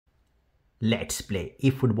Let's play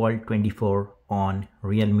Efootball 24 on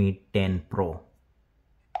Realme 10 Pro.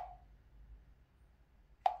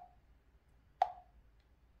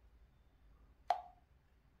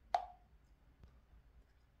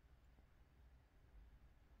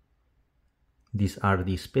 These are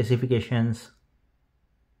the specifications.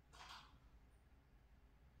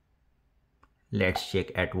 Let's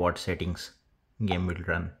check at what settings game will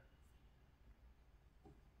run.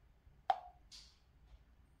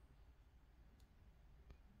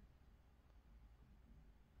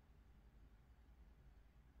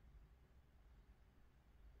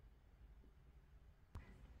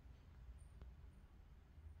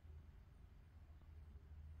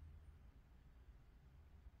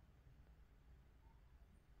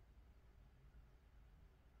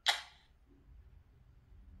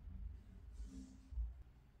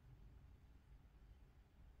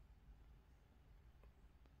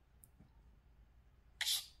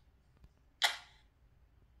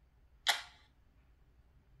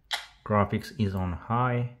 Graphics is on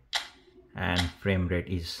high and frame rate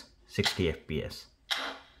is 60 FPS.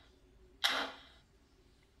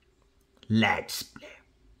 Let's play.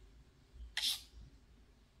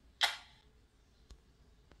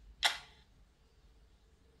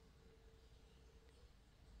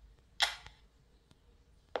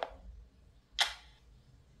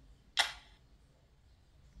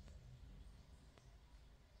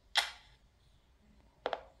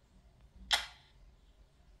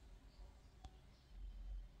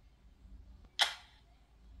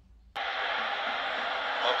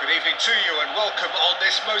 Good evening to you and welcome on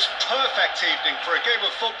this most perfect evening for a game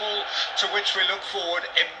of football to which we look forward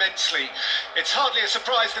immensely. It's hardly a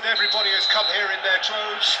surprise that everybody has come here in their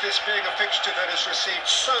droves, this being a fixture that has received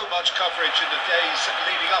so much coverage in the days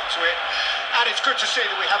leading up to it. And it's good to see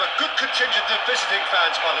that we have a good contingent of visiting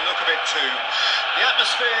fans by the look of it too. The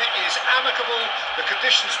atmosphere is amicable, the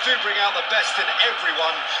conditions do bring out the best in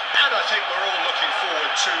everyone, and I think we're all looking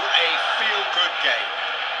forward to a feel-good game.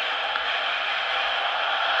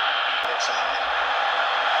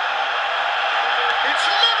 It's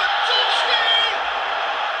Lewandowski!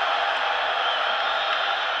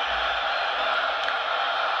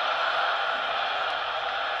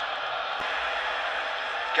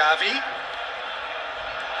 Gavi.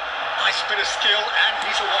 Nice bit of skill and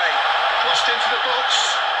he's away. Crossed into the box.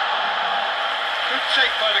 Good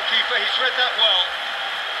take by the keeper, he's read that well.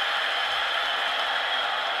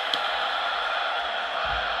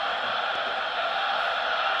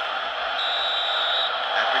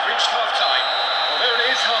 Half-time. Well, there it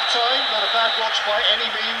is, half-time. Not a bad watch by any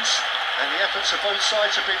means, and the efforts of both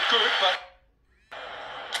sides have been good, but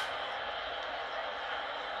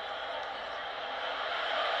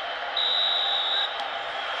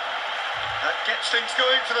that gets things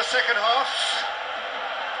going for the second half.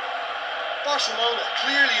 Barcelona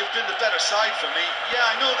clearly have been the better side for me. Yeah,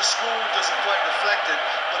 I know the score doesn't quite reflect it,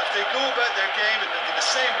 but if they go about their game in the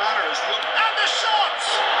same manner as the other... And the shot!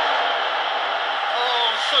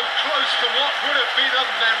 Oh, so close to what would have been a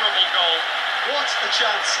memorable goal. What a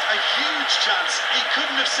chance, a huge chance. He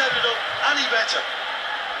couldn't have set it up any better.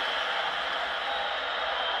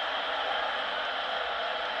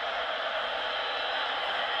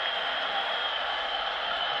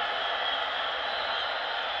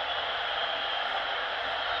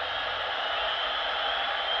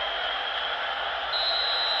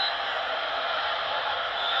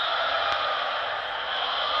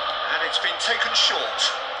 It's been taken short.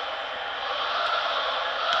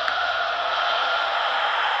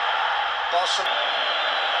 Barcelona.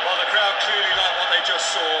 Well, the crowd clearly like what they just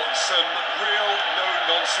saw. Some real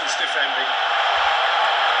no-nonsense defending.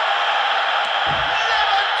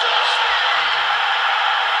 Lewandowski!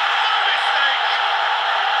 No mistake!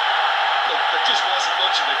 Look, there just wasn't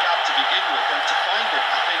much of a gap to begin with, and to find it,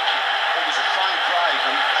 I think it was a fine drive,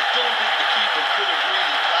 and I don't think the keeper could have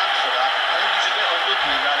really planned for that. I think he's a bit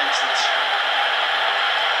unlucky in that instance.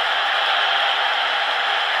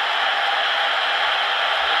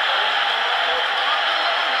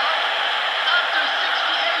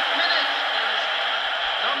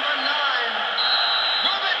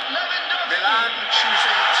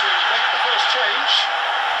 Choosing to make the first change.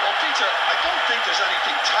 Well, Peter, I don't think there's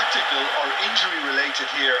anything tactical or injury related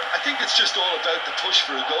here. I think it's just all about the push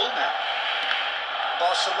for a goal now.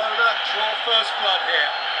 Barcelona draw first blood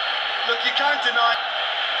here. Look, you can't deny...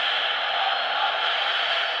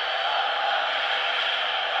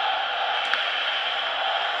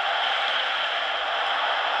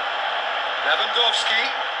 Lewandowski.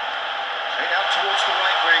 Played out towards the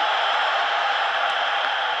right wing.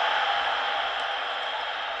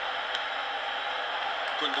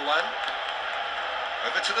 Gundogan,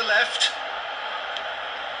 over to the left.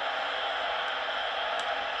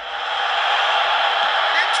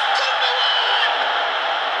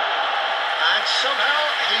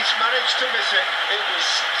 managed to miss it. It was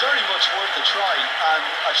very much worth a try, and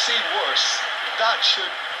I've seen worse. That should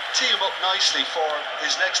tee him up nicely for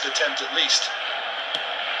his next attempt at least.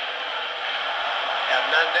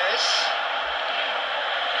 Hernandez.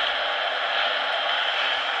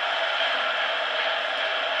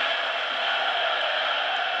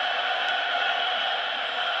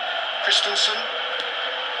 Christensen.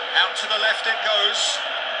 Out to the left it goes.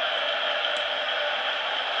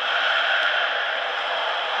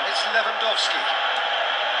 And it's Lewandowski.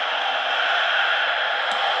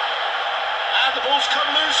 And the ball's come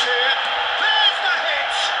loose here. There's the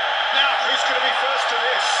hit! Now, who's going to be first to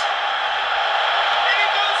this? In he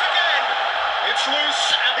goes again! It's loose,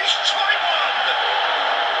 and he's tried one!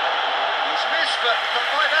 He's missed, but not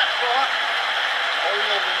by that far.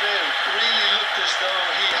 Realme really looked as though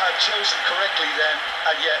he had chosen correctly then,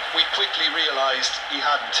 and yet we quickly realised he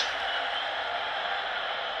hadn't.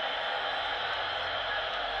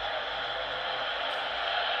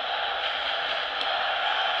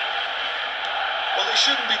 Well, they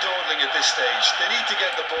shouldn't be dawdling at this stage. They need to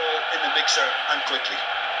get the ball in the mixer, and quickly.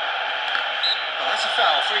 Well, that's a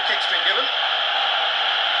foul. Free kick's been given.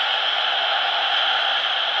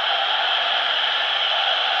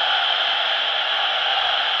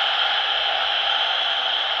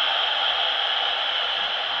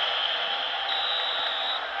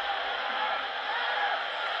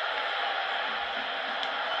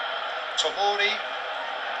 Tomori.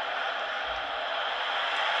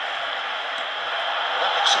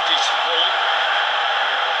 That looks a decent ball.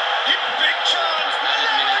 Big chance!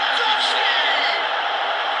 Lewandowski!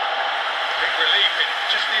 Big relief, it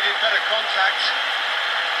just needed better contact.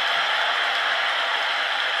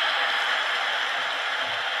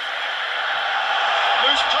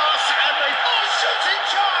 Loose pass and they... Oh, shooting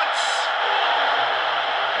chance!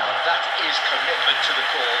 Now that is commitment to the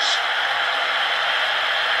cause.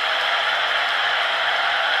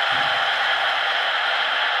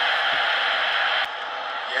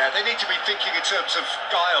 Yeah, they need to be thinking in terms of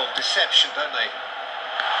guile, deception, don't they?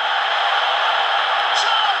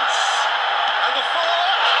 Chance! And the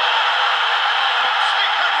follow-up!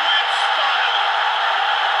 Taken with style!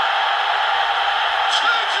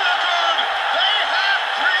 Two to the good! They have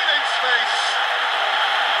breathing space!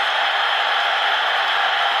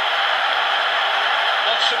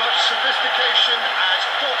 Not so much sophistication as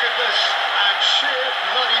doggedness and sheer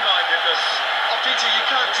bloody-mindedness. Oh, Peter, you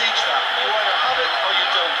can't teach that. You either have it or you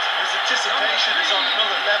don't. His anticipation is on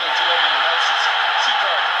another level to everyone else's.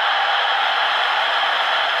 Superb.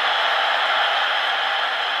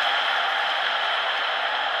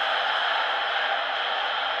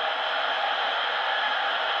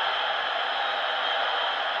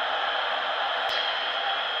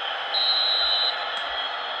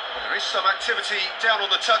 Well, there is some activity down on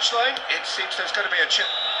the touchline. It seems there's going to be a chip.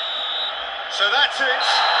 So that's it. It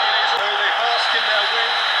is all they bask in their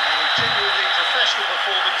win. A genuinely professional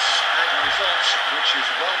performance and a result which is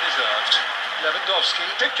well deserved. Lewandowski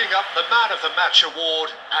picking up the Man of the Match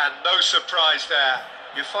award, and no surprise there.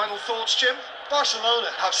 Your final thoughts, Jim?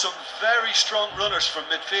 Barcelona have some very strong runners from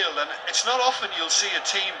midfield, and it's not often you'll see a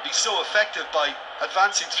team be so effective by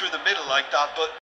advancing through the middle like that, but